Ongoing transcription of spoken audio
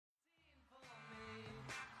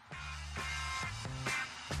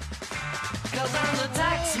'cause I'm the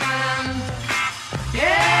Taxman.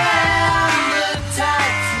 Yeah, I'm the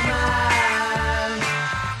Taxman.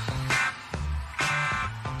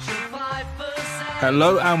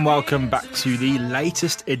 Hello and welcome back to the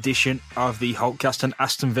latest edition of the Holtecast and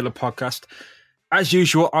Aston Villa podcast. As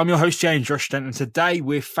usual, I'm your host, James Rushton, and today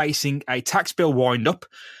we're facing a tax bill wind-up.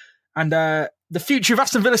 And the future of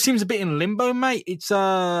Aston Villa seems a bit in limbo, mate. It's,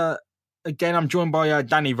 again, I'm joined by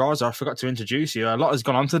Danny Rosa. I forgot to introduce you. A lot has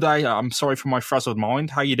gone on today. I'm sorry for my frazzled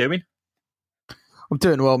mind. How you doing? I'm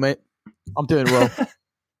doing well, mate. I'm doing well.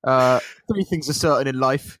 Three things are certain in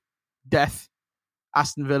life: death,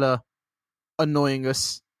 Aston Villa annoying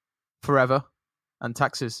us forever, and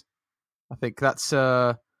taxes. I think that's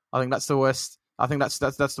the worst. I think that's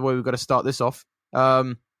the way we've got to start this off.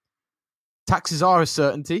 Taxes are a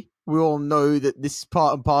certainty. We all know that this is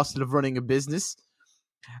part and parcel of running a business.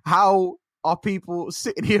 How are people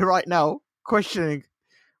sitting here right now questioning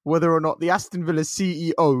whether or not the Aston Villa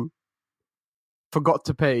CEO forgot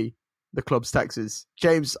to pay the club's taxes?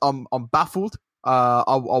 James, I'm baffled. I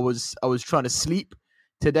was trying to sleep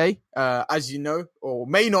today, as you know, or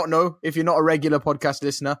may not know if you're not a regular podcast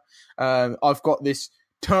listener. I've got this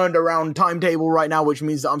turned around timetable right now, which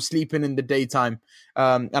means that I'm sleeping in the daytime.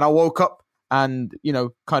 And I woke up and,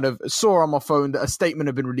 kind of saw on my phone that a statement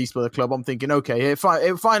had been released by the club. I'm thinking, okay,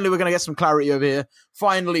 finally we're going to get some clarity over here.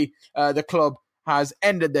 Finally, the club has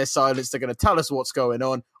ended their silence. They're going to tell us what's going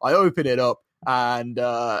on. I open it up and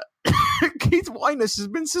Keith Winus has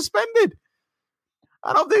been suspended.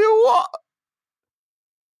 And I'm thinking, what?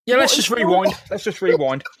 Yeah, let's just rewind.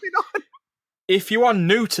 If you are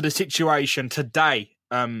new to the situation today,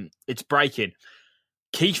 it's breaking.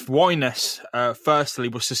 Keith Winus, firstly,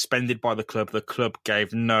 was suspended by the club. The club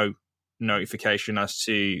gave no notification as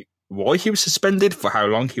to why he was suspended, for how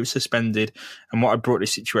long he was suspended, and what had brought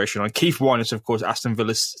this situation on. Keith Winus, of course, Aston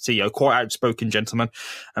Villa's CEO, quite outspoken gentleman.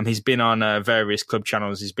 He's been on various club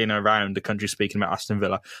channels. He's been around the country speaking about Aston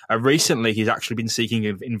Villa. Recently, he's actually been seeking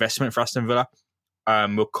investment for Aston Villa.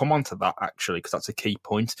 We'll come on to that, actually, because that's a key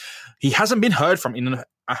point. He hasn't been heard from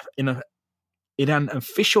in an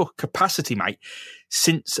official capacity, mate,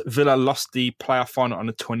 since Villa lost the playoff final on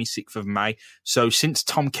the 26th of May. So since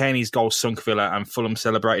Tom Cairney's goal sunk Villa and Fulham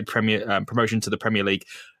celebrated promotion to the Premier League,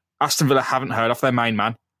 Aston Villa haven't heard of their main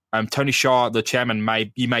man. Tony Shaw, the chairman,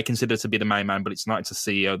 you may consider to be the main man, but it's not. It's the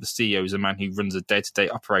CEO. The CEO is a man who runs the day-to-day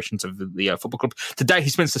operations of the football club. Today,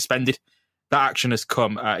 he's been suspended. That action has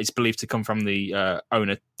come. It's believed to come from the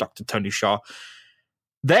owner, Dr. Tony Shaw.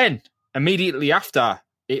 Then, immediately after,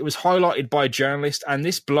 it was highlighted by a journalist, and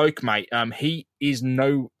this bloke, mate, he's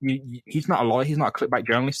not a liar. He's not a clickbait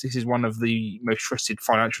journalist. This is one of the most trusted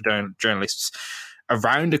financial journalists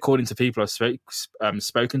around, according to people I've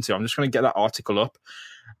spoken to. I'm just going to get that article up.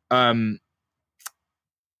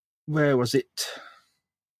 Where was it?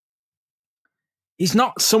 He's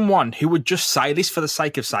not someone who would just say this for the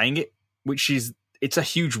sake of saying it, it's a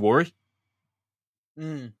huge worry.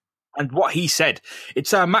 And what he said,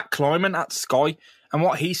 it's Matt Kleiman at Sky, and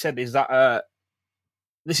what he said is that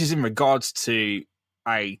this is in regards to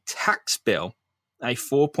a tax bill, a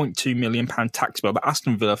 £4.2 million tax bill that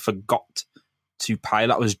Aston Villa forgot to pay.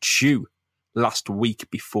 That was due last week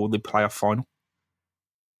before the playoff final.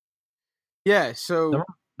 Yeah, so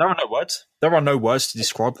there are no words. There are no words to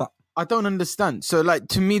describe that. I don't understand. So,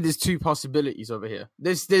 to me, there's two possibilities over here.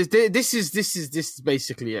 This is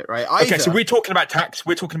basically it, right? Okay, so we're talking about tax.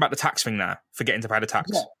 We're talking about the tax thing now. Forgetting to pay the tax.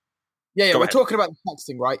 Yeah. We're talking about the tax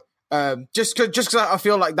thing, right? Just because I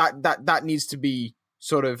feel like that needs to be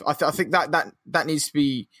sort of. I think that needs to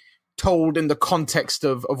be told in the context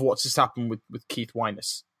of what's just happened with Keith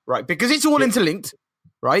Winus, right? Because it's all interlinked,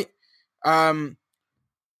 right?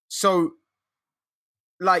 So,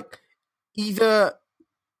 either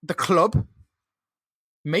the club,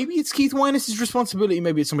 maybe it's Keith Winus' responsibility,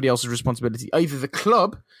 maybe it's somebody else's responsibility. Either the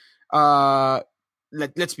club,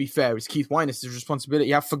 let's be fair, it's Keith Winus' responsibility,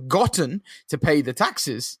 have forgotten to pay the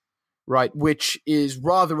taxes, right? Which is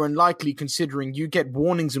rather unlikely considering you get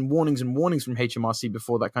warnings and warnings and warnings from HMRC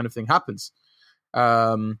before that kind of thing happens.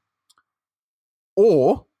 Or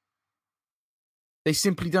they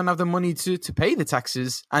simply don't have the money to pay the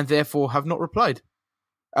taxes and therefore have not replied.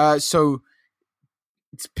 So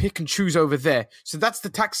it's pick and choose over there. So that's the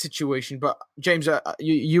tax situation. But James,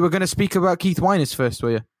 you were going to speak about Keith Winus first,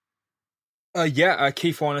 were you?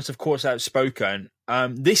 Keith Winus, of course, outspoken.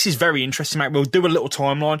 This is very interesting, mate. We'll do a little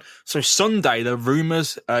timeline. So Sunday, the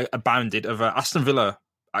rumours abounded of Aston Villa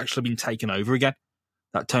actually being taken over again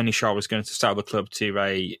that Tony Shaw was going to sell the club to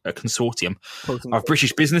a consortium of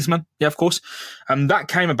British businessmen. Yeah, of course. And that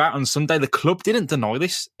came about on Sunday. The club didn't deny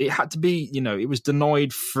this. It had to be, it was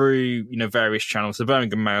denied through, various channels. The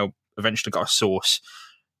Birmingham Mail eventually got a source.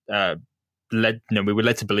 We were led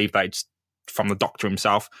to believe that it's from the doctor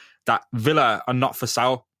himself, that Villa are not for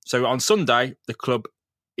sale. So on Sunday, the club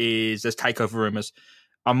there's takeover rumours.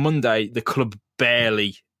 On Monday, the club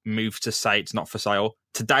barely moved to say it's not for sale.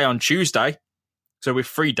 Today, on Tuesday, so we're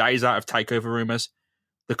 3 days out of takeover rumours,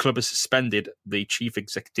 the club has suspended the chief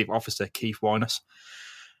executive officer, Keith Winus.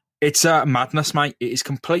 It's madness, mate. It is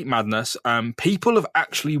complete madness. People have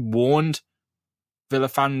actually warned Villa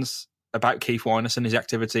fans about Keith Winus and his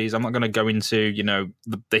activities. I'm not going to go into,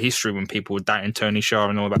 the history when people were doubting Tony Shaw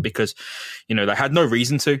and all that, because, they had no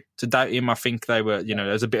reason to doubt him. I think they were,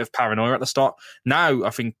 there's a bit of paranoia at the start. Now, I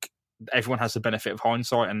think everyone has the benefit of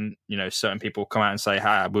hindsight, and, certain people come out and say, hey,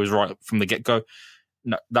 I was right from the get-go.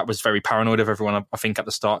 No, that was very paranoid of everyone, I think, at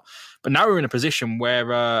the start. But now we're in a position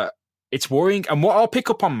where it's worrying. And what I'll pick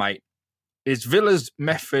up on, mate, is Villa's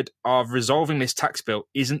method of resolving this tax bill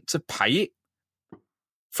isn't to pay it.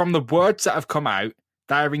 From the words that have come out,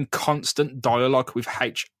 they're in constant dialogue with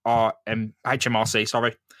HMRC,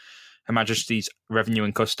 Her Majesty's Revenue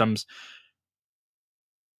and Customs.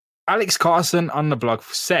 Alex Carson on the blog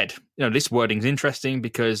said, this wording's interesting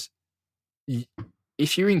because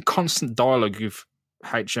if you're in constant dialogue with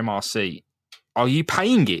HMRC, are you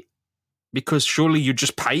paying it? Because surely you'd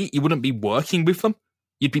just pay it. You wouldn't be working with them.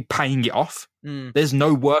 You'd be paying it off. There's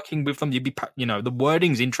no working with them. You'd be, the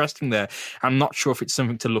wording's interesting there. I'm not sure if it's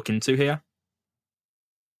something to look into here.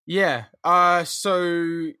 Yeah.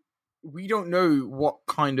 So we don't know what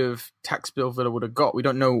kind of tax bill Villa would have got. We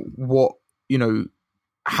don't know what,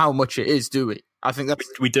 how much it is, do we? I think that's...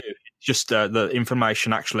 We do. Just the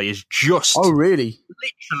information actually is just... Oh, really?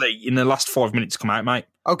 Literally in the last 5 minutes come out, mate.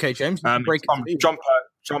 Okay, James.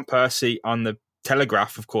 John Percy on the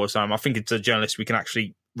Telegraph, of course. I think it's a journalist we can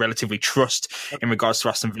actually relatively trust in regards to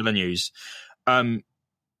Aston Villa news. Aston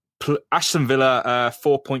Villa,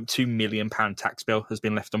 £4.2 million tax bill has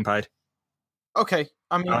been left unpaid. Okay,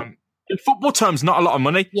 I mean... in football terms, not a lot of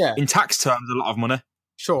money. Yeah. In tax terms, a lot of money.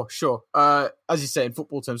 Sure. As you say, in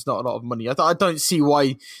football terms, not a lot of money. I don't see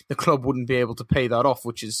why the club wouldn't be able to pay that off,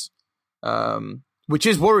 which is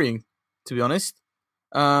worrying, to be honest.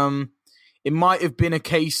 It might have been a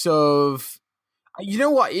case of, you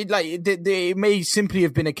know what? It may simply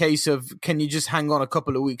have been a case of, can you just hang on a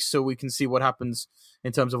couple of weeks so we can see what happens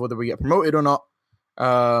in terms of whether we get promoted or not?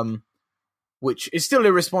 Which is still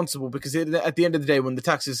irresponsible because at the end of the day, when the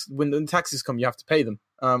taxes come, you have to pay them.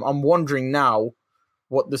 I'm wondering now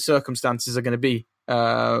what the circumstances are going to be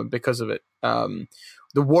because of it. The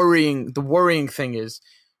worrying thing is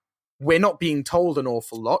we're not being told an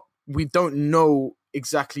awful lot. We don't know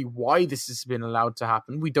exactly why this has been allowed to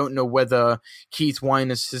happen. We don't know whether Keith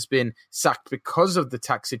Winus has been sacked because of the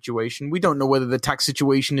tax situation. We don't know whether the tax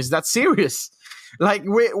situation is that serious. Like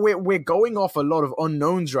we're going off a lot of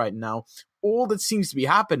unknowns right now. All that seems to be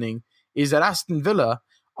happening is that Aston Villa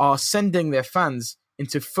are sending their fans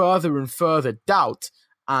into further and further doubt,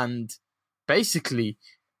 and basically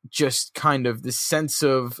just kind of this sense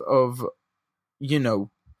of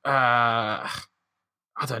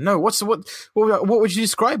I don't know. What would you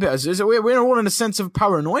describe it as? We're all in a sense of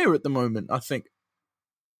paranoia at the moment, I think.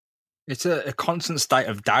 It's a constant state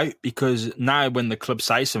of doubt because now when the club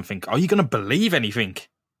says something, are you going to believe anything?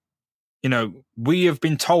 We have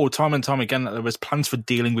been told time and time again that there was plans for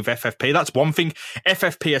dealing with FFP. That's one thing.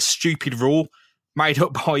 FFP, a stupid rule made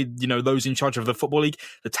up by, those in charge of the Football League.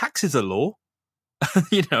 The tax is a law,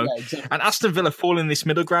 Yeah, exactly. And Aston Villa fall in this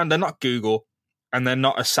middle ground. They're not Google and they're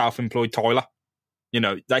not a self-employed toiler.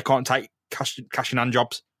 They can't take cash in hand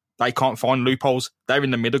jobs. They can't find loopholes. They're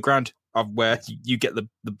in the middle ground of where you get the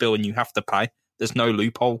bill and you have to pay. There's no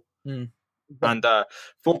loophole. And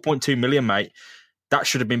 4.2 million, mate, that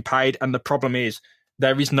should have been paid. And the problem is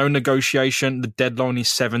there is no negotiation. The deadline is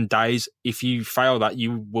 7 days. If you fail that,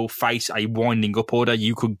 you will face a winding up order.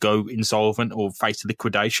 You could go insolvent or face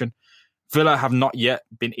liquidation. Villa have not yet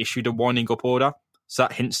been issued a winding up order. So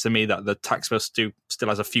that hints to me that the tax bill still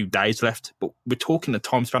has a few days left. But we're talking a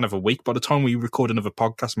time span of a week. By the time we record another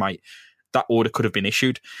podcast, mate, that order could have been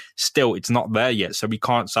issued. Still, it's not there yet, so we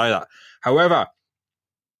can't say that. However,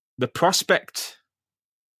 the prospect,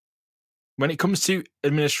 when it comes to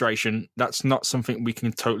administration, that's not something we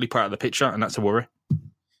can totally put out of the picture, and that's a worry.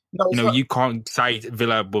 No, you can't say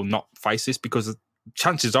Villa will not face this because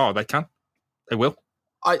chances are they can. They will.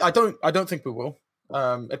 I don't think we will.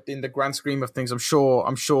 In the grand scheme of things, I'm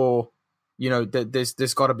sure,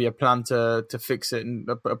 there's got to be a plan to fix it and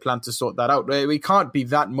a plan to sort that out. We can't be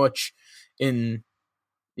that much in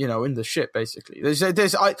the shit, basically.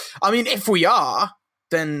 I mean, if we are,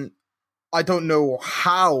 then I don't know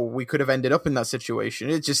how we could have ended up in that situation.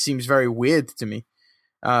 It just seems very weird to me.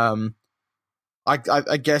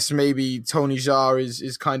 I guess maybe Tony Jaa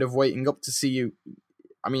is kind of waiting up to see you.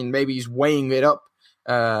 I mean, maybe he's weighing up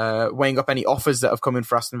any offers that have come in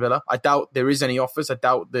for Aston Villa. I doubt there is any offers. I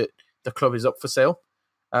doubt that the club is up for sale.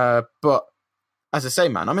 But as I say,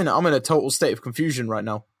 man, I'm in a total state of confusion right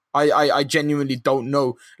now. I genuinely don't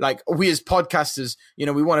know. Like, we as podcasters,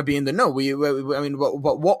 we want to be in the know.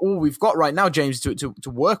 What all we've got right now, James, to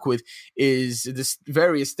work with is this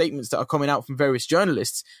various statements that are coming out from various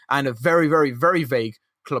journalists and a very, very, very vague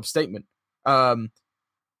club statement.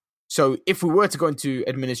 So if we were to go into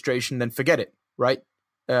administration, then forget it, right?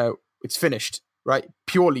 It's finished, right?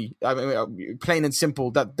 Purely, plain and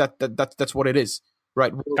simple. That's what it is.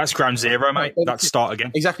 Right, that's ground zero, mate. That's start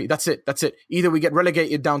again. Exactly, that's it. Either we get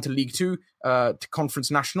relegated down to League Two, to Conference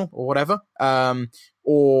National or whatever,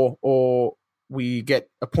 or we get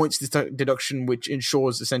a points deduction, which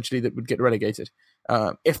ensures essentially that we'd get relegated.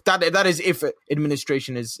 If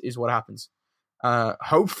administration is what happens,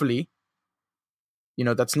 hopefully,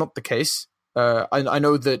 that's not the case. I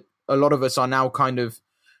know that a lot of us are now kind of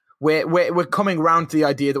we're coming around to the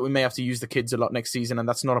idea that we may have to use the kids a lot next season, and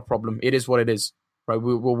that's not a problem. It is what it is. Right,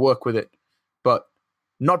 we'll work with it, but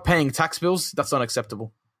not paying tax bills, that's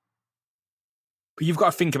unacceptable. But you've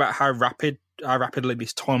got to think about how rapidly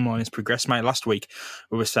this timeline has progressed, mate. Last week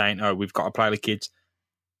we were saying, "Oh, we've got to play the kids."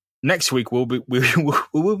 Next week will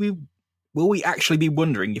we actually be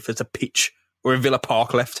wondering if there's a pitch or a Villa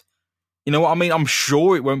Park left? You know what I mean? I'm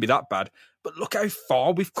sure it won't be that bad, but look how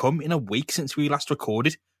far we've come in a week since we last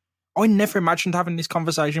recorded. I never imagined having this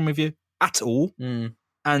conversation with you at all.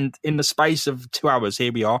 And in the space of 2 hours,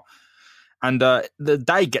 here we are. And the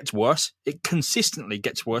day gets worse. It consistently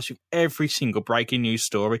gets worse with every single breaking news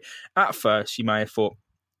story. At first, you may have thought,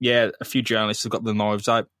 yeah, a few journalists have got the knives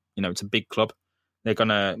out. It's a big club. They're going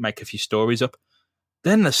to make a few stories up.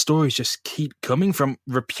 Then the stories just keep coming from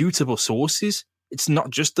reputable sources. It's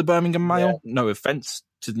not just the Birmingham Mail. Yeah. No offence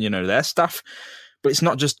to, their staff. But it's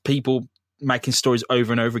not just people making stories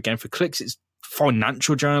over and over again for clicks. It's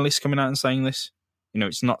financial journalists coming out and saying this.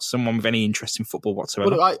 It's not someone with any interest in football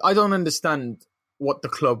whatsoever. Well, I don't understand what the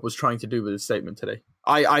club was trying to do with the statement today.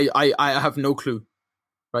 I have no clue.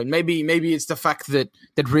 Right? Maybe it's the fact that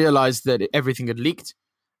they'd realised that everything had leaked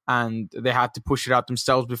and they had to push it out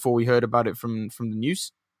themselves before we heard about it from the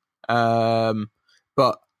news. But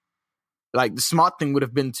like, the smart thing would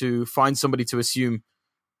have been to find somebody to assume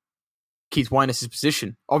Keith Winus'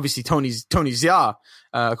 position. Obviously, Tony Jaa,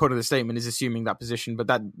 according to the statement, is assuming that position. But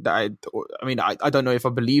I don't know if I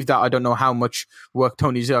believe that. I don't know how much work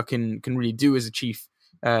Tony Jaa can really do as a chief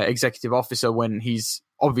executive officer when he's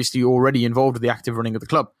obviously already involved with the active running of the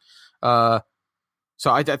club. So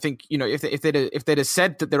I think if they'd have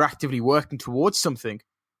said that they're actively working towards something,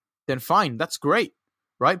 then fine, that's great.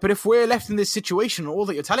 Right, but if we're left in this situation, all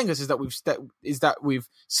that you're telling us is that we've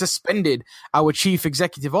suspended our chief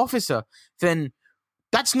executive officer, then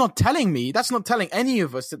that's not telling any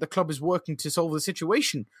of us that the club is working to solve the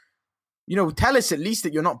situation. Tell us at least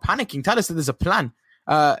that you're not panicking. Tell us that there's a plan.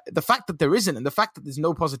 The fact that there isn't, and the fact that there's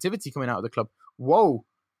no positivity coming out of the club, whoa,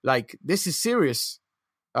 like, this is serious.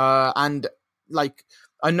 And like,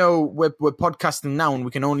 I know we're podcasting now, and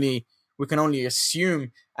we can only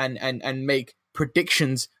assume and make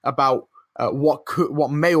predictions about what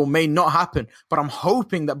may or may not happen, but I'm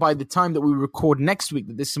hoping that by the time that we record next week,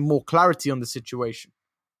 that there's some more clarity on the situation.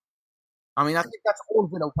 I mean, I think that's all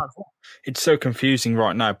Villa plans for. It's so confusing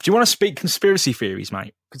right now. Do you want to speak conspiracy theories,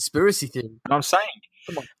 mate? Conspiracy theories. I'm saying,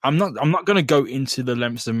 I'm not going to go into the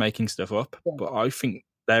lengths of making stuff up, but I think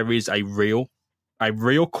there is a real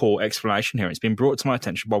core explanation here. It's been brought to my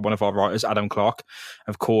attention by one of our writers, Adam Clark.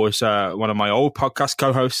 Of course, one of my old podcast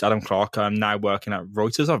co-hosts, Adam Clark, now working at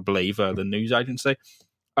Reuters, I believe, the news agency.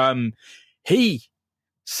 He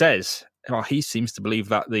says, he seems to believe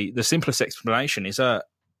that the simplest explanation is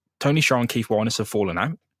Tony Jaa and Keith Winus have fallen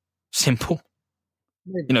out. Simple.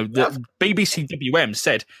 The BBC WM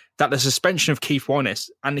said that the suspension of Keith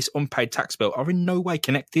Winus and this unpaid tax bill are in no way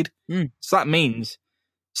connected. So that means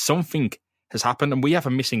something has happened, and we have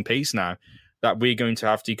a missing piece now that we're going to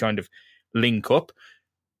have to kind of link up.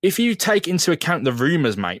 If you take into account the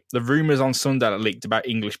rumours, mate, the rumours on Sunday that leaked about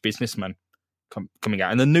English businessmen coming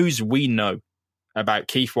out, and the news we know about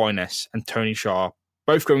Keith Winus and Tony Jaa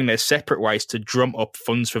both going their separate ways to drum up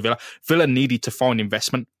funds for Villa. Villa needed to find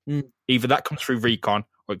investment. Either that comes through Recon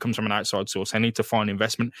but it comes from an outside source. They need to find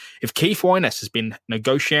investment. If Keith Wyness has been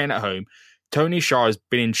negotiating at home, Tony Shaw has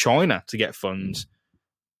been in China to get funds,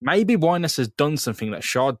 maybe Wyness has done something that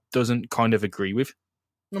Shaw doesn't kind of agree with.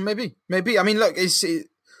 Well, maybe. I mean, look,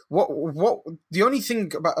 what the only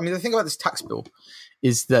thing about, I mean, the thing about this tax bill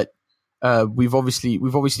is that we've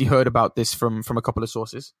obviously heard about this from a couple of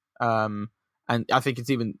sources, and I think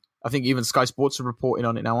even Sky Sports are reporting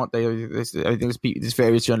on it now, aren't they? I think there's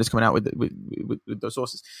various journalists coming out with those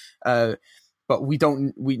sources, but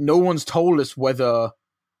no one's told us whether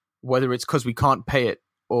it's because we can't pay it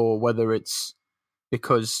or whether it's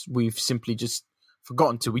because we've simply just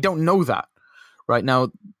forgotten to. We don't know that right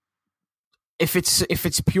now. If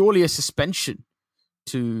it's purely a suspension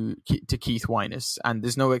to Keith Wyness and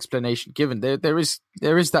there's no explanation given, there is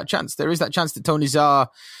that chance. There is that chance that Tony Zar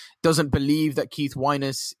doesn't believe that Keith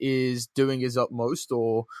Wyness is doing his utmost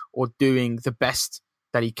or doing the best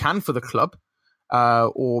that he can for the club,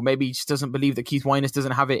 or maybe he just doesn't believe that Keith Wyness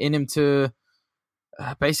doesn't have it in him to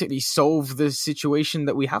basically solve the situation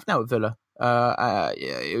that we have now at Villa.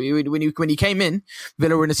 When he came in,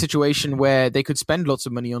 Villa were in a situation where they could spend lots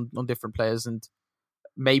of money on different players, and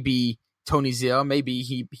maybe Tony Zia, maybe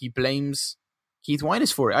he blames Keith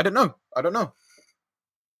Wyness for it. I don't know.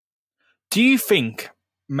 Do you think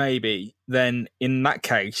maybe then in that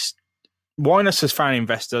case, Wyness has found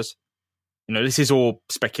investors? You know, this is all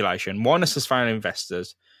speculation. Wyness has found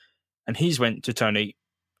investors, and he's went to Tony.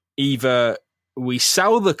 Either we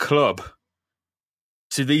sell the club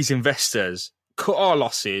to these investors, cut our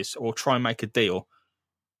losses, or try and make a deal,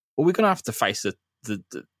 or we're going to have to face the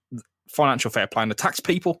financial fair play and the tax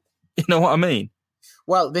people. You know what I mean?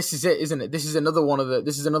 Well, this is it, isn't it? This is another one of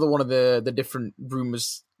the different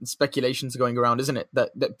rumors and speculations going around, isn't it?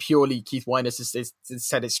 That purely Keith Wyness has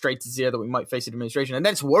said it straight to Zia that we might face administration, and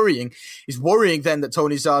that's worrying. It's worrying then that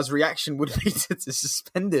Tony Zar's reaction would be to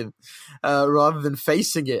suspend him rather than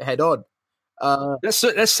facing it head on.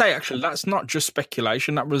 Let's say actually that's not just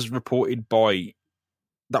speculation. That was reported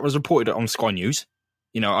on Sky News.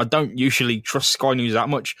 You know, I don't usually trust Sky News that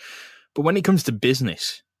much, but when it comes to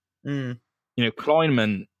business, you know,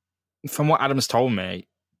 Kleinman, from what Adam's told me,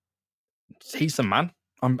 he's the man.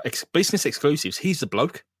 Business exclusives, he's the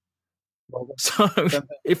bloke. So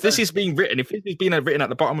if this is being written, written at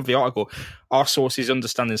the bottom of the article, our sources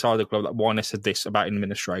understand inside the club that Wyness said this about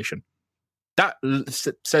administration. That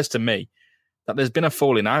says to me that there's been a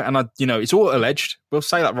falling out, and it's all alleged. We'll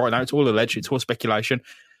say that right now. It's all alleged. It's all speculation.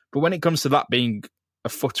 But when it comes to that being a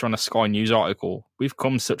footer on a Sky News article, we've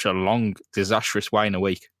come such a long, disastrous way in a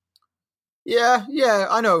week. Yeah,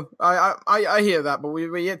 I know. I hear that, but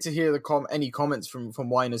we're yet to hear any comments from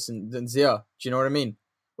Wyness and Zia. Do you know what I mean?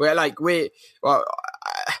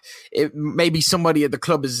 Maybe somebody at the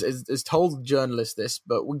club has told journalists this,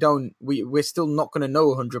 but we're still not going to know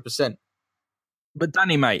 100%. But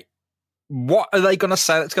Danny, mate, what are they going to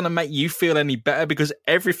say that's going to make you feel any better? Because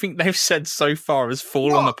everything they've said so far has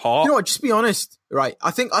fallen apart. You know what? Just be honest, right? I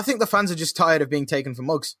think the fans are just tired of being taken for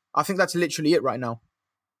mugs. I think that's literally it right now.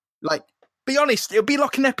 Like, be honest, it'll be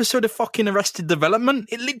like an episode of fucking Arrested Development.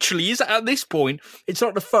 It literally is at this point. It's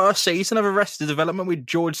like the first season of Arrested Development with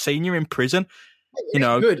George Senior in prison.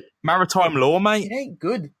 Good. Maritime law, mate. It ain't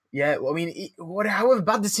good. Yeah, well, I mean, however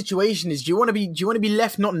bad the situation is, do you want to be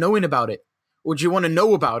left not knowing about it, or do you want to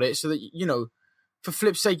know about it so that for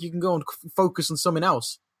flip's sake, you can go and focus on something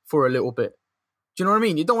else for a little bit? Do you know what I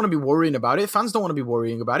mean? You don't want to be worrying about it. Fans don't want to be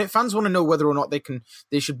worrying about it. Fans want to know whether or not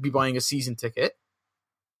they should be buying a season ticket.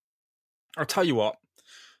 I'll tell you what,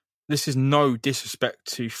 this is no disrespect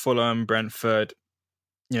to Fulham, Brentford,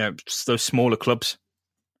 those smaller clubs.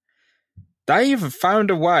 They've found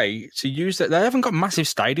a way to use that. They haven't got massive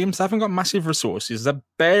stadiums. They haven't got massive resources. They're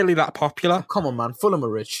barely that popular. Oh, come on, man. Fulham are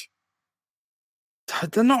rich.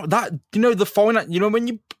 They're not that, the finance, when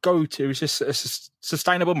you go to a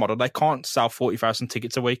sustainable model, they can't sell 40,000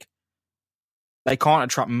 tickets a week. They can't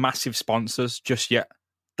attract massive sponsors just yet.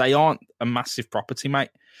 They aren't a massive property, mate.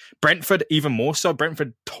 Brentford, even more so.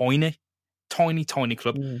 Brentford, tiny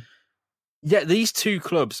club. Yet these two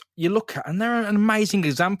clubs, you look at, and they're an amazing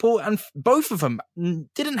example. And both of them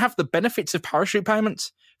didn't have the benefits of parachute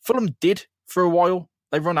payments. Fulham did for a while.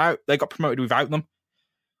 They run out. They got promoted without them.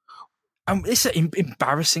 And it's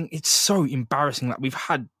embarrassing. It's so embarrassing that we've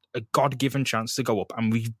had a God-given chance to go up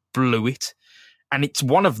and we blew it. And it's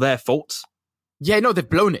one of their faults. Yeah, no, they've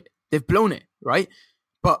blown it. Right?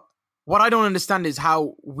 But what I don't understand is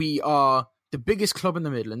how we are the biggest club in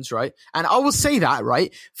the Midlands, right? And I will say that,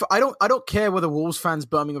 right? I don't care whether Wolves fans,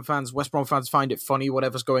 Birmingham fans, West Brom fans find it funny,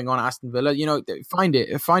 whatever's going on at Aston Villa. Find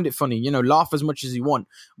it funny. Laugh as much as you want.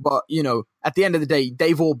 But at the end of the day,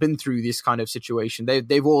 they've all been through this kind of situation.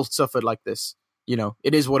 They've all suffered like this.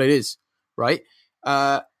 It is what it is, right?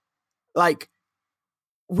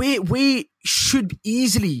 We should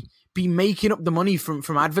easily be making up the money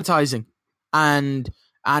from advertising and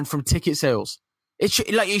from ticket sales. It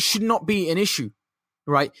should not be an issue,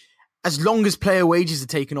 right? As long as player wages are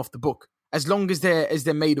taken off the book, as long as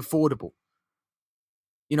they're made affordable.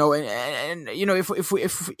 If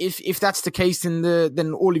that's the case,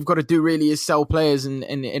 then all you've got to do really is sell players, and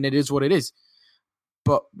it is what it is.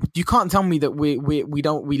 But you can't tell me that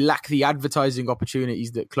we lack the advertising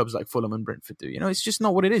opportunities that clubs like Fulham and Brentford do. It's just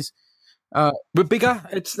not what it is. We're bigger.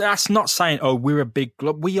 That's not saying, we're a big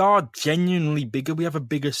club. We are genuinely bigger. We have a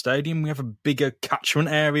bigger stadium. We have a bigger catchment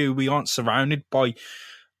area. We aren't surrounded by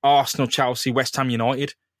Arsenal, Chelsea, West Ham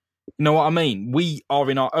United. You know what I mean? We are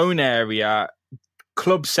in our own area,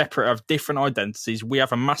 clubs separate, of different identities. We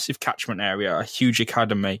have a massive catchment area, a huge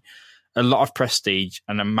academy, a lot of prestige,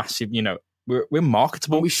 and a massive, we're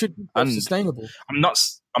marketable. We should be sustainable. I'm not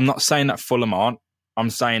saying that Fulham aren't. I'm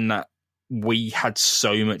saying that we had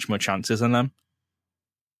so much more chances than them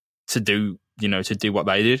to do what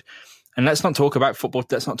they did. And let's not talk about football.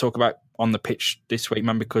 Let's not talk about on the pitch this week,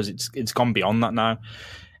 man, because it's gone beyond that now.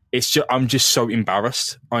 I'm just so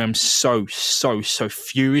embarrassed. I am so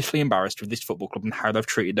furiously embarrassed with this football club and how they've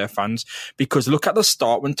treated their fans. Because look at the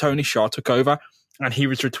start when Tony Shaw took over and he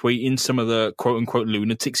was retweeting some of the quote unquote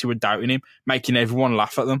lunatics who were doubting him, making everyone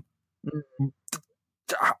laugh at them.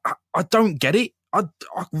 I don't get it. I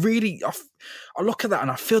look at that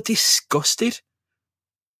and I feel disgusted.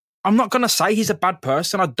 I'm not going to say he's a bad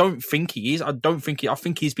person. I don't think he is. I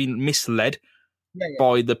think he's been misled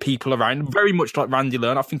by the people around him. Very much like Randy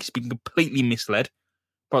Learn. I think he's been completely misled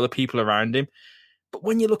by the people around him. But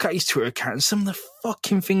when you look at his Twitter account and some of the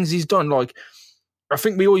fucking things he's done, I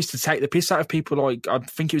think we all used to take the piss out of people I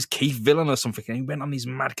think it was Keith Villan or something, and he went on these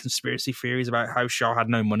mad conspiracy theories about how Shaw had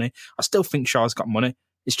no money. I still think Shaw's got money.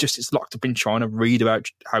 It's just it's locked up in China. Read about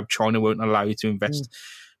how China won't allow you to invest.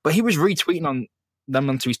 But he was retweeting on them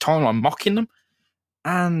onto his timeline, mocking them.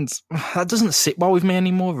 And that doesn't sit well with me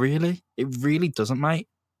anymore, really. It really doesn't, mate.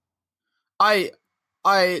 I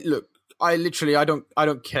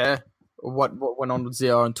don't care what went on with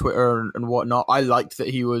ZR on Twitter and whatnot. I liked that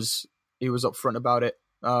he was upfront about it.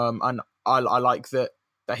 And I like that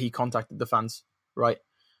he contacted the fans, right?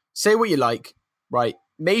 Say what you like, right?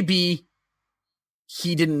 Maybe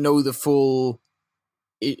he didn't know the full.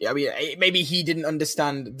 Maybe he didn't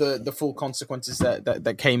understand the full consequences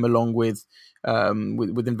that came along with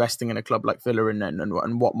investing in a club like Villa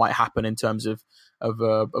and what might happen in terms of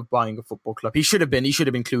buying a football club. He should have been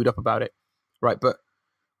clued up about it, right? But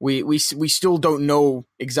we still don't know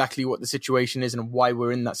exactly what the situation is and why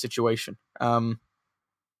we're in that situation.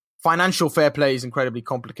 Financial fair play is incredibly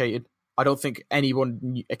complicated. I don't think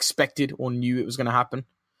anyone expected or knew it was going to happen.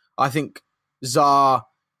 I think Czar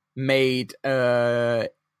made a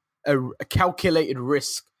calculated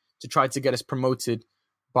risk to try to get us promoted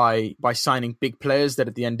by signing big players that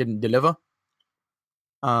at the end didn't deliver.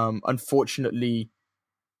 Unfortunately,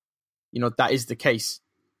 that is the case.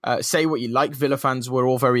 Say what you like, Villa fans were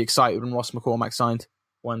all very excited when Ross McCormack signed,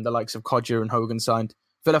 when the likes of Codger and Hogan signed.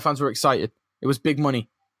 Villa fans were excited. It was big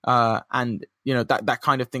money. And that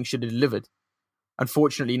kind of thing should have delivered.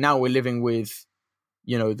 Unfortunately, now we're living with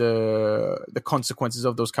the consequences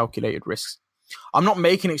of those calculated risks. I'm not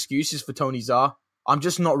making excuses for Tony Czar. I'm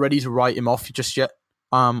just not ready to write him off just yet.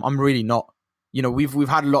 I'm really not. We've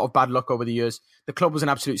had a lot of bad luck over the years. The club was an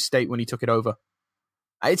absolute state when he took it over.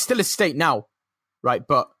 It's still a state now, right?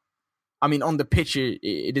 But on the pitch,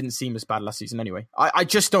 it didn't seem as bad last season anyway. I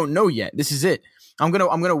just don't know yet. This is it. I'm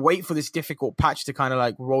gonna wait for this difficult patch to kind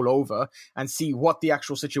of roll over and see what the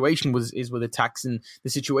actual situation is with the tax and the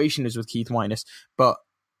situation is with Keith Winus. But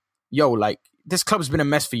this club's been a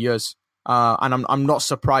mess for years, and I'm not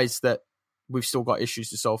surprised that we've still got issues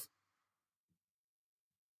to solve.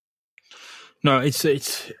 No, it's.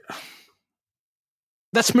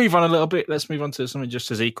 Let's move on a little bit. Let's move on to something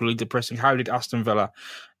just as equally depressing. How did Aston Villa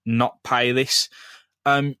not pay this?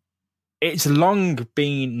 It's long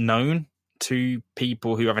been known to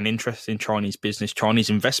people who have an interest in Chinese business, Chinese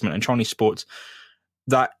investment, and Chinese sports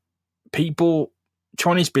that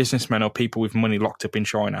Chinese businessmen or people with money locked up in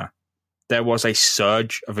China, there was a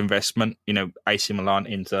surge of investment. AC Milan,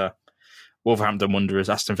 Inter, Wolverhampton Wanderers,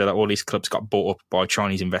 Aston Villa, all these clubs got bought up by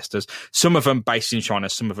Chinese investors. Some of them based in China,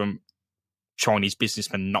 some of them Chinese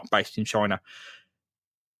businessmen not based in China.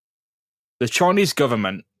 the Chinese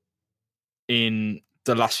government in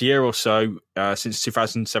the last year or so, since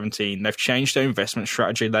 2017, they've changed their investment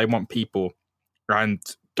strategy. They want people, and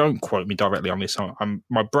don't quote me directly on this.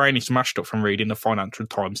 My brain is smashed up from reading the Financial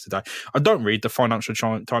Times today. I don't read the Financial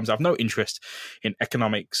Times. I have no interest in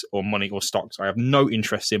economics or money or stocks. I have no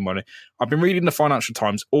interest in money. I've been reading the Financial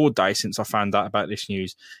Times all day since I found out about this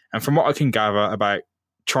news. And from what I can gather about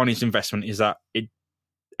Chinese investment is that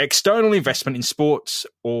external investment in sports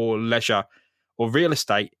or leisure or real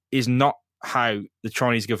estate is not how the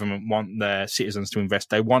Chinese government want their citizens to invest.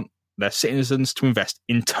 They want their citizens to invest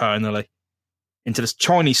internally into the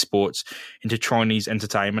Chinese sports, into Chinese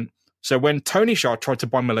entertainment. So when Tony Shaw tried to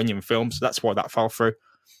buy Millennium Films, that's why that fell through.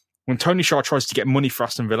 When Tony Shaw tries to get money for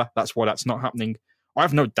Aston Villa, that's why that's not happening. I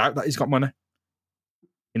have no doubt that he's got money.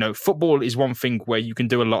 You know, football is one thing where you can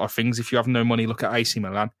do a lot of things. If you have no money, look at AC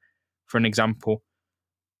Milan, for an example.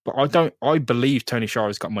 But I believe Tony Shaw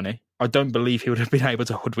has got money. I don't believe he would have been able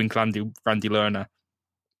to hoodwink Randy Lerner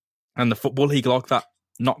and the Football League like that.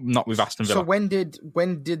 Not with Aston Villa. So when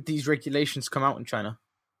did these regulations come out in China?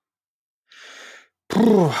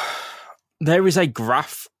 There is a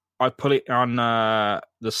graph. I put it on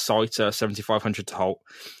the site 7500 to Holt.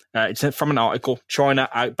 It's from an article. China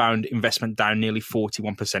outbound investment down nearly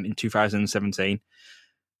 41% in 2017.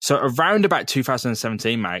 So around about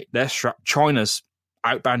 2017, mate, China's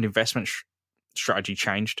outbound investment strategy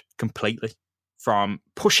changed completely from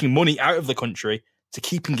pushing money out of the country to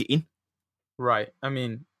keeping it in. Right. I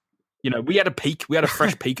mean, you know, we had a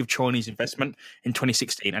fresh peak of Chinese investment in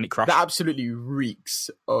 2016 and it crashed. That absolutely reeks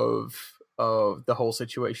of the whole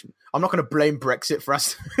situation. I'm not going to blame Brexit for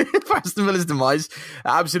Aston Villa's demise. It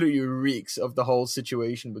absolutely reeks of the whole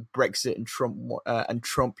situation with Brexit and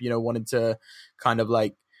Trump, you know, wanting to kind of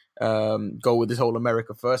like go with this whole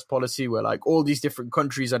America First policy where like all these different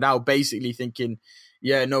countries are now basically thinking,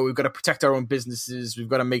 yeah, no, we've got to protect our own businesses. We've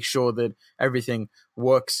got to make sure that everything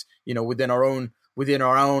works, you know, within our own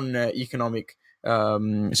economic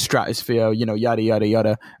stratosphere, you know, yada, yada,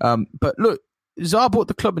 yada. But look, Zaha bought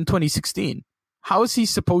the club in 2016. How is he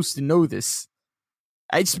supposed to know this?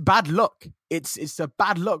 It's bad luck. It's a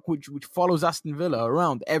bad luck which follows Aston Villa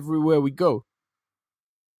around everywhere we go.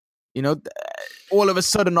 You know, all of a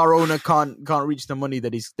sudden our owner can't reach the money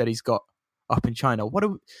that he's got up in China.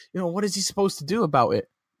 What is he supposed to do about it?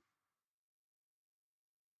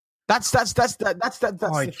 That's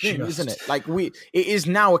the thing, isn't it? Like it is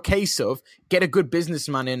now a case of get a good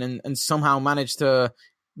businessman in and somehow manage to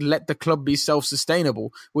let the club be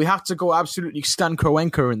self-sustainable. We have to go absolutely Stan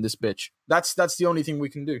Kroenke in this bitch. That's the only thing we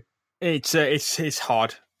can do. It's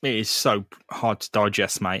hard. It is so hard to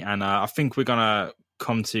digest, mate. And I think we're gonna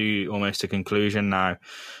come to almost a conclusion now.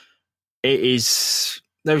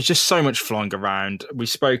 There was just so much flying around. We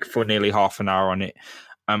spoke for nearly half an hour on it.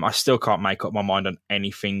 I still can't make up my mind on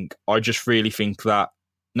anything. I just really think that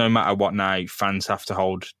no matter what now, fans have to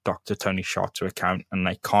hold Dr. Tony Shaw to account, and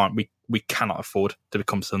they can't. We cannot afford to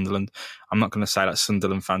become Sunderland. I'm not going to say that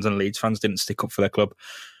Sunderland fans and Leeds fans didn't stick up for their club,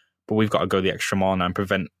 but we've got to go the extra mile now and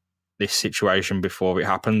prevent this situation before it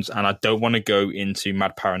happens. And I don't want to go into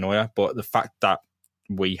mad paranoia, but the fact that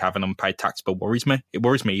we have an unpaid tax bill worries me. It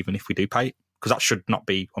worries me even if we do pay it, because that should not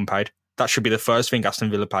be unpaid. That should be the first thing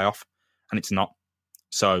Aston Villa pay off, and it's not.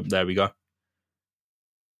 So there we go.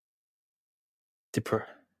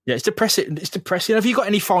 Yeah, it's depressing. It's depressing. Have you got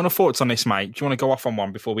any final thoughts on this, mate? Do you want to go off on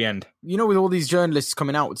one before we end? You know, with all these journalists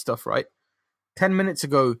coming out with stuff, right? 10 minutes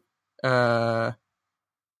ago, Matt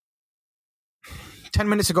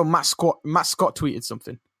Scott tweeted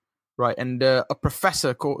something, right? And a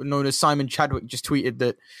professor known as Simon Chadwick just tweeted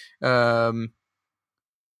that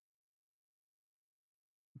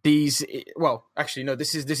this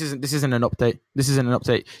isn't an update. This isn't an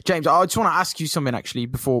update. James, I just want to ask you something actually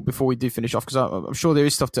before we do finish off, because I'm sure there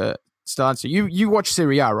is stuff to still answer. You watch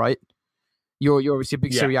Serie A, right? You're obviously a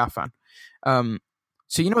big Serie A fan.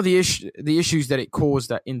 So you know the issues that it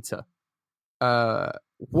caused at Inter.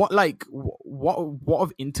 What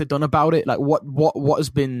have Inter done about it? Like what has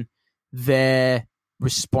been their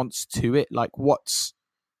response to it? Like what's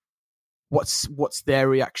their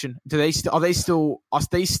reaction? Are they still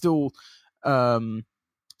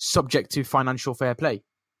subject to financial fair play?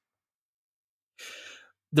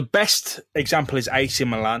 The best example is AC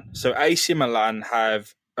Milan. So AC Milan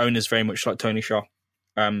have owners very much like Tony Shaw.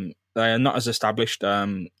 They are not as established.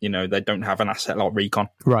 They don't have an asset like Recon.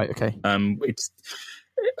 Right. Okay.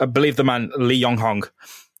 I believe the man Lee Yong-hong.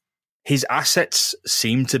 His assets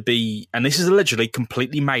seem to be, and this is allegedly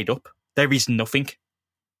completely made up. There is nothing.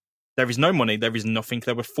 There is no money. There is nothing.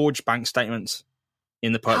 There were forged bank statements.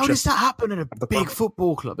 in the purchase. How does that happen in a big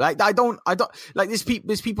football club? Like, I don't like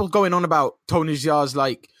there's people going on about Tony Xhia's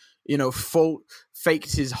like, you know,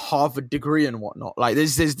 faked his Harvard degree and whatnot. Like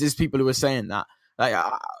there's people who are saying that. Like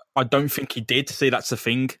I don't think he did. See, that's the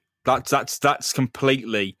thing. That's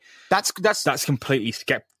completely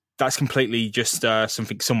just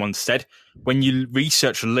something someone said. When you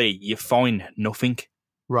research Lee, you find nothing.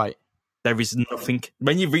 Right. There is nothing.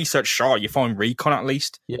 When you research Shaw, you find recon at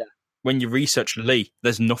least. Yeah. When you research Lee,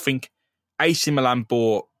 there's nothing. AC Milan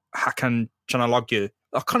bought Hakan Çalhanoğlu.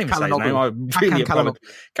 I can't even say his name. I really apologize.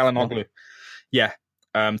 Çalhanoğlu. Yeah.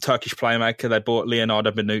 Turkish playmaker. They bought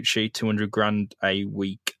Leonardo Bonucci, 200 grand a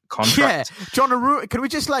week contract. Yeah. Donnarumma.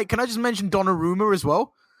 Can I just mention Donnarumma as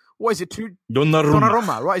well? What is it?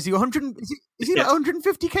 Donnarumma, right? Is he 100? Is he like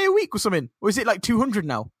 150k a week or something? Or is it like 200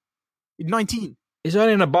 now? 19. He's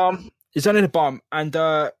only in a bomb. And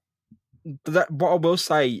what I will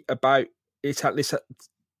say about it at least at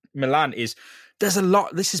Milan is there's a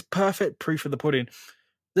lot. This is perfect proof of the pudding.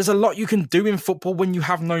 There's a lot you can do in football when you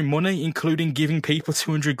have no money, including giving people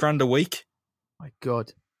 200 grand a week. My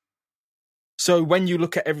God. So when you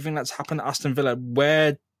look at everything that's happened at Aston Villa,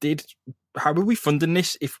 how are we funding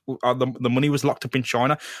this? If the money was locked up in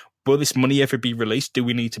China, will this money ever be released? Do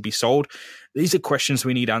we need to be sold? These are questions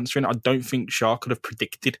we need answering. I don't think Shah could have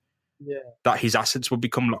predicted that his assets would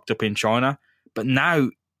become locked up in China. But now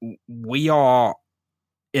we are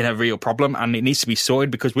in a real problem and it needs to be sorted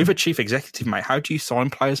because with a chief executive, mate, how do you sign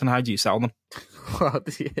players and how do you sell them? Well,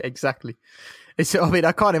 yeah, exactly. I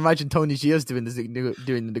can't imagine Tony Gia's doing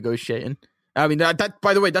the negotiating. I mean, that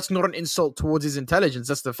by the way, that's not an insult towards his intelligence.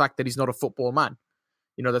 That's the fact that he's not a football man.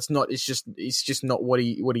 You know, that's not. It's just not what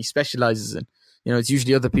he specializes in. You know, it's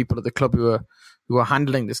usually other people at the club who are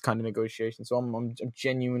handling this kind of negotiation. So I'm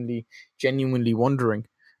genuinely wondering.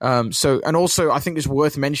 And also I think it's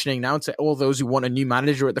worth mentioning now to all those who want a new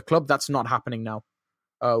manager at the club, that's not happening now.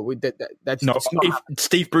 That's not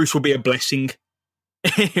Steve Bruce will be a blessing.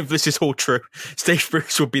 If this is all true, Steve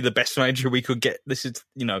Bruce will be the best manager we could get. This is,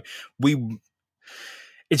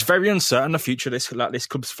 it's very uncertain the future this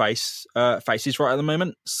club's faces right at the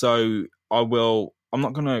moment. So I'm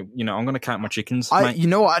not gonna, I'm gonna count my chickens. Mate. You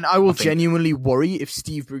know what? And I will genuinely worry if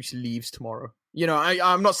Steve Bruce leaves tomorrow. You know,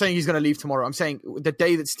 I'm not saying he's going to leave tomorrow. I'm saying the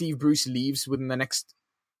day that Steve Bruce leaves within the next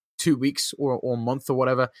 2 weeks or month or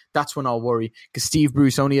whatever, that's when I'll worry. Because Steve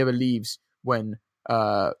Bruce only ever leaves when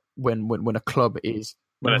a club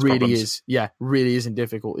really is in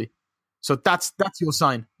difficulty. So that's your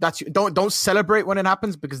sign. Don't celebrate when it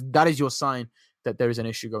happens because that is your sign that there is an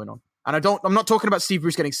issue going on. And I'm not talking about Steve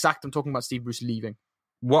Bruce getting sacked. I'm talking about Steve Bruce leaving.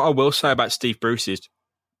 What I will say about Steve Bruce is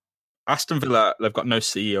Aston Villa, they've got no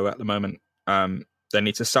CEO at the moment. They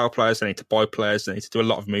need to sell players, they need to buy players, they need to do a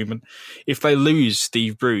lot of movement. If they lose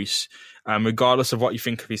Steve Bruce, regardless of what you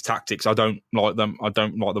think of his tactics, I don't like them. I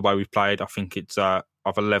don't like the way we've played. I think it's of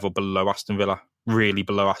a level below Aston Villa, really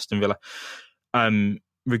below Aston Villa.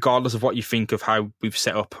 Regardless of what you think of how we've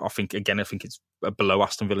set up, I think it's below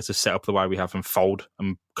Aston Villa to set up the way we have and fold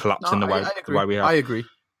and collapse in the way we have. I agree.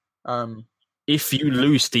 If you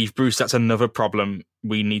lose Steve Bruce, that's another problem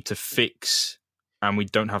we need to fix. And we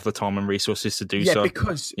don't have the time and resources to do so.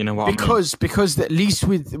 Because you know what I mean? Because at least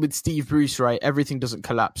with Steve Bruce, right, everything doesn't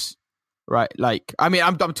collapse, right? Like, I mean,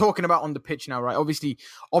 I'm talking about on the pitch now, right? Obviously,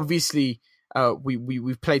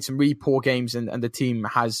 we've played some really poor games, and the team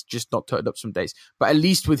has just not turned up some days. But at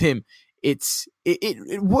least with him,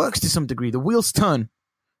 it works to some degree. The wheels turn,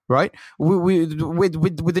 right?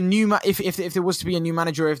 With a new if there was to be a new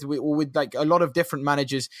manager, or with like a lot of different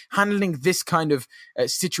managers handling this kind of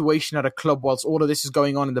situation at a club whilst all of this is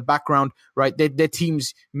going on in the background, right? Their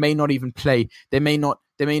teams may not even play. They may not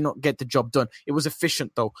get the job done. It was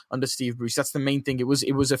efficient though under Steve Bruce. That's the main thing. It was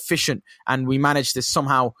efficient, and we managed to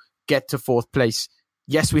somehow get to fourth place.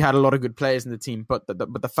 Yes, we had a lot of good players in the team, but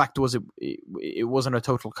the fact was it wasn't a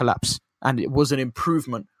total collapse, and it was an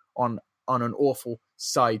improvement on an awful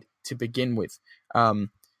side to begin with.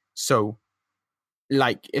 So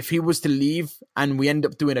like if he was to leave and we end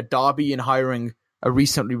up doing a derby and hiring a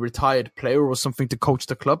recently retired player or something to coach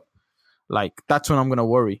the club, like that's when I'm going to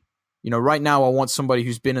worry. You know, right now I want somebody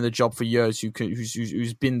who's been in the job for years,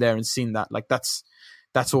 who's been there and seen that. Like that's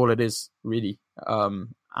all it is really.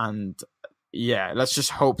 And yeah, let's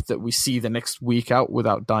just hope that we see the next week out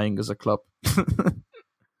without dying as a club.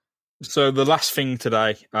 So the last thing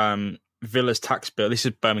today, Villa's tax bill. This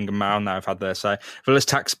is Birmingham Mail now. I've had their say. Villa's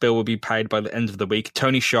tax bill will be paid by the end of the week.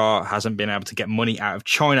 Tony Shaw hasn't been able to get money out of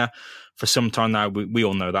China for some time now. We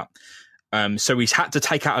all know that. So he's had to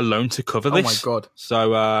take out a loan to cover this. Oh my God.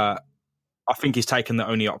 So I think he's taken the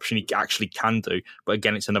only option he actually can do. But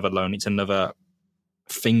again, it's another loan. It's another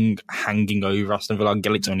thing hanging over Aston Villa. I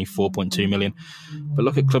get it's only 4.2 million, but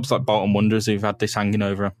look at clubs like Bolton Wanderers who've had this hanging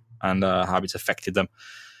over them and how it's affected them.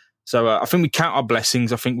 So I think we count our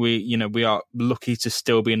blessings. I think we are lucky to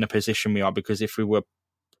still be in the position we are, because if we were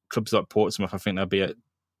clubs like Portsmouth, I think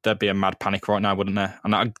there'd be a mad panic right now, wouldn't there?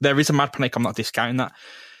 And there is a mad panic. I'm not discounting that,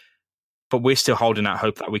 but we're still holding out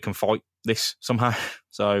hope that we can fight this somehow.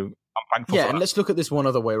 So I'm thankful. Yeah, and let's look at this one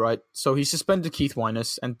other way, right? So he suspended Keith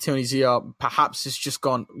Winus, and Tony Zia perhaps has just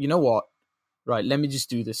gone, you know what? Right, let me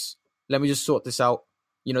just do this. Let me just sort this out.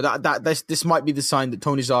 This might be the sign that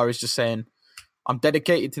Tony Zia is just saying, I'm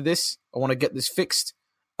dedicated to this. I want to get this fixed.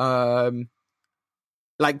 This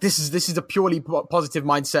is a purely positive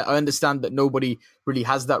mindset. I understand that nobody really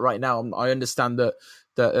has that right now. I understand that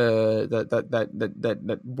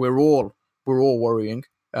we're all worrying.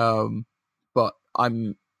 But I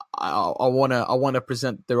want to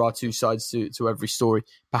present there are two sides to every story.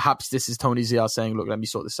 Perhaps this is Tony Zia saying, look, let me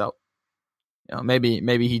sort this out.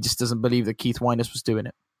 Maybe he just doesn't believe that Keith Winus was doing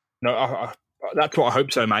it. No, that's what I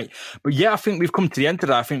hope so, mate. But yeah, I think we've come to the end of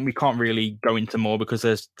that. I think we can't really go into more because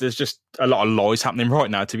there's just a lot of lies happening right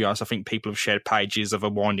now, to be honest. I think people have shared pages of a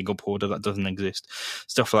winding up order that doesn't exist.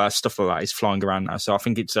 Stuff like that is flying around now. So I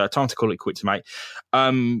think it's time to call it quits, mate.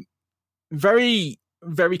 Very,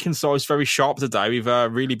 very concise, very sharp today. We've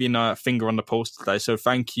really been a finger on the pulse today. So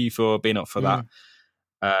thank you for being up for that.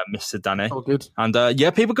 Mr. Danny. Oh, good. And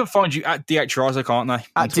people can find you at DH Raza, can't they?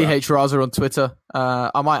 At DH Raza on Twitter.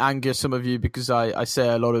 I might anger some of you because I say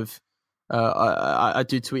a lot of, I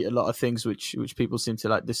do tweet a lot of things which people seem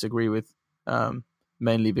to disagree with,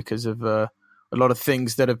 mainly because of a lot of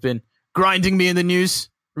things that have been grinding me in the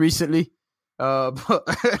news recently. But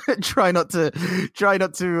try not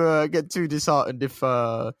to get too disheartened if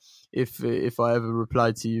I ever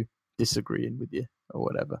reply to you disagreeing with you or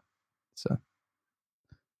whatever. So.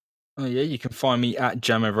 Oh yeah, you can find me at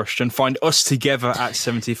Gemma Rushton. Find us together at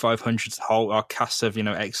 7500 Holt, our cast of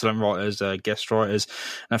excellent writers, guest writers,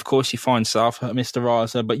 and of course you find South Mr.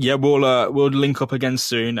 Raza. But yeah, we'll link up again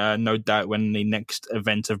soon, no doubt, when the next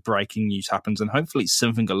event of breaking news happens, and hopefully it's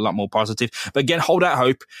something a lot more positive. But again, hold out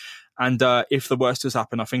hope, and if the worst does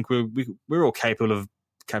happen, I think we're all capable of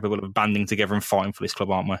banding together and fighting for this club,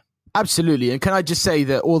 aren't we? Absolutely, and can I just say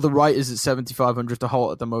that all the writers at 7500 to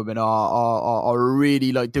Holt at the moment are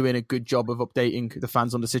really doing a good job of updating the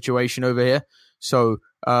fans on the situation over here. So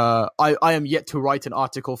I am yet to write an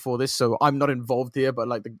article for this, so I'm not involved here. But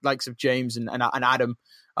the likes of James and Adam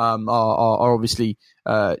are obviously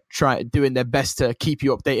doing their best to keep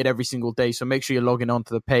you updated every single day. So make sure you're logging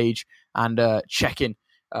onto the page and checking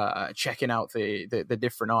out the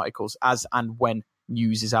different articles as and when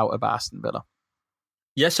news is out about Aston Villa.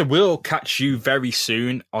 Yeah, so we'll catch you very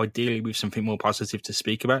soon, ideally with something more positive to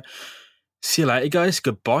speak about. See you later, guys.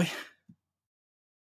 Goodbye.